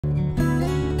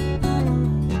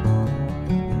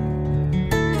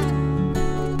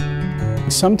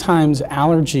Sometimes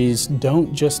allergies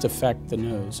don't just affect the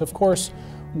nose. Of course,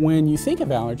 when you think of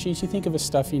allergies, you think of a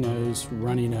stuffy nose,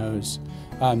 runny nose,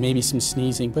 maybe some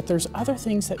sneezing, but there's other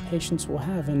things that patients will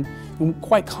have, and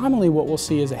quite commonly what we'll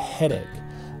see is a headache.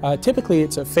 Typically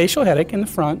it's a facial headache in the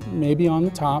front, maybe on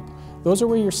the top. Those are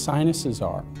where your sinuses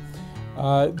are.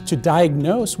 To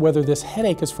diagnose whether this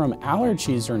headache is from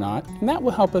allergies or not, and that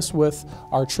will help us with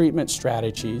our treatment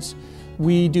strategies,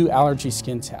 we do allergy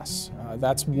skin tests.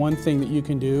 That's one thing that you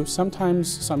can do. Sometimes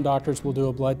some doctors will do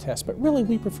a blood test, but really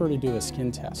we prefer to do a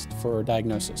skin test for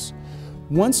diagnosis.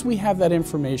 Once we have that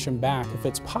information back, if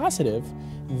it's positive,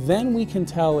 then we can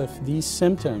tell if these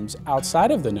symptoms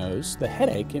outside of the nose, the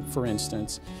headache for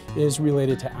instance, is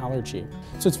related to allergy.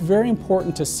 So it's very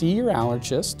important to see your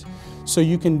allergist so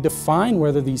you can define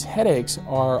whether these headaches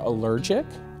are allergic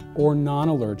or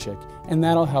non-allergic, and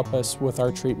that'll help us with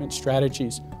our treatment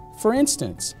strategies. For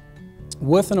instance,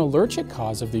 with an allergic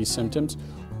cause of these symptoms,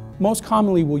 most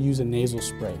commonly we'll use a nasal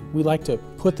spray. We like to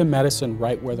put the medicine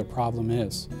right where the problem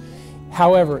is.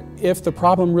 However, if the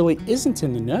problem really isn't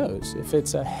in the nose, if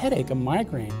it's a headache, a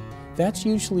migraine, that's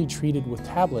usually treated with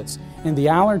tablets, and the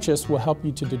allergist will help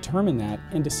you to determine that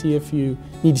and to see if you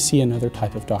need to see another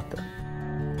type of doctor.